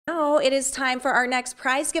it is time for our next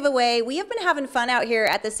prize giveaway. We have been having fun out here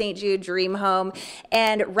at the St. Jude Dream Home,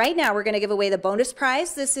 and right now we're going to give away the bonus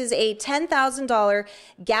prize. This is a $10,000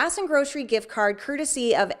 gas and grocery gift card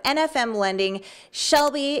courtesy of NFM Lending.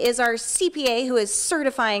 Shelby is our CPA who is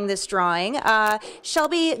certifying this drawing.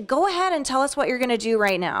 Shelby, go ahead and tell us what you're going to do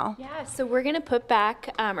right now. Yeah, so we're going to put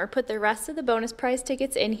back or put the rest of the bonus prize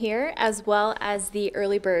tickets in here, as well as the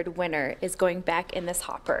early bird winner is going back in this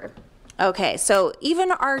hopper. Okay, so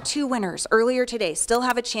even our two winners earlier today still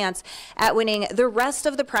have a chance at winning the rest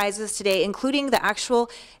of the prizes today, including the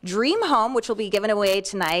actual dream home, which will be given away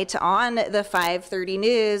tonight on the 5:30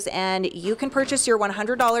 news. And you can purchase your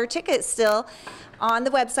 $100 ticket still on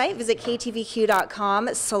the website. Visit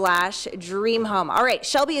ktvq.com/dreamhome. All right,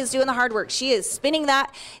 Shelby is doing the hard work. She is spinning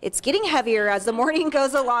that. It's getting heavier as the morning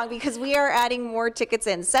goes along because we are adding more tickets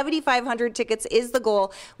in. 7,500 tickets is the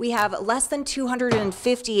goal. We have less than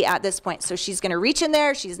 250 at this point. So she's going to reach in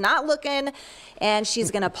there. She's not looking, and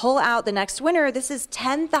she's going to pull out the next winner. This is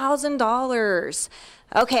 $10,000.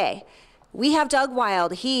 Okay. We have Doug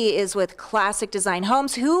Wild. He is with Classic Design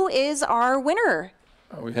Homes. Who is our winner?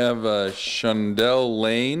 We have Shundell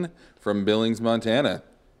Lane from Billings, Montana.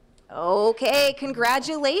 Okay,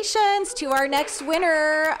 congratulations to our next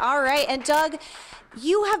winner. All right, and Doug,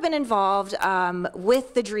 you have been involved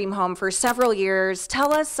with the Dream Home for several years.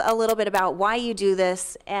 Tell us a little bit about why you do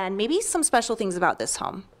this and maybe some special things about this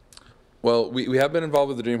home. Well, we have been involved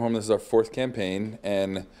with the Dream Home. This is our 4th campaign,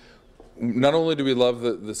 and not only do we love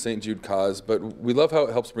the St. Jude cause, but we love how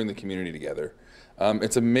it helps bring the community together.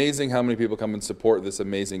 It's amazing how many people come and support this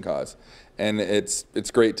amazing cause, and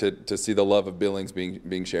it's great to see the love of Billings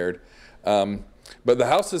being shared. But the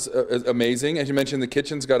house is amazing. As you mentioned, the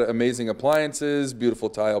kitchen's got amazing appliances,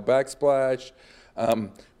 beautiful tile backsplash.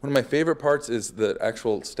 One of my favorite parts is the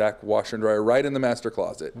actual stacked washer and dryer right in the master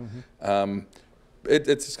closet. Mm-hmm.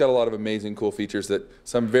 It's just got a lot of amazing, cool features that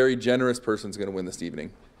some very generous person's going to win this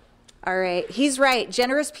evening. All right, he's right.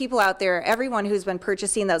 Generous people out there, everyone who's been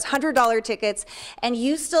purchasing those $100 tickets, and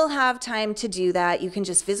you still have time to do that. You can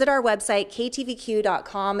just visit our website,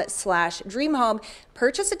 ktvq.com/dreamhome.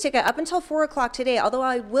 Purchase a ticket up until 4 o'clock today, although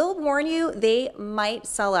I will warn you, they might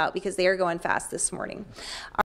sell out because they are going fast this morning.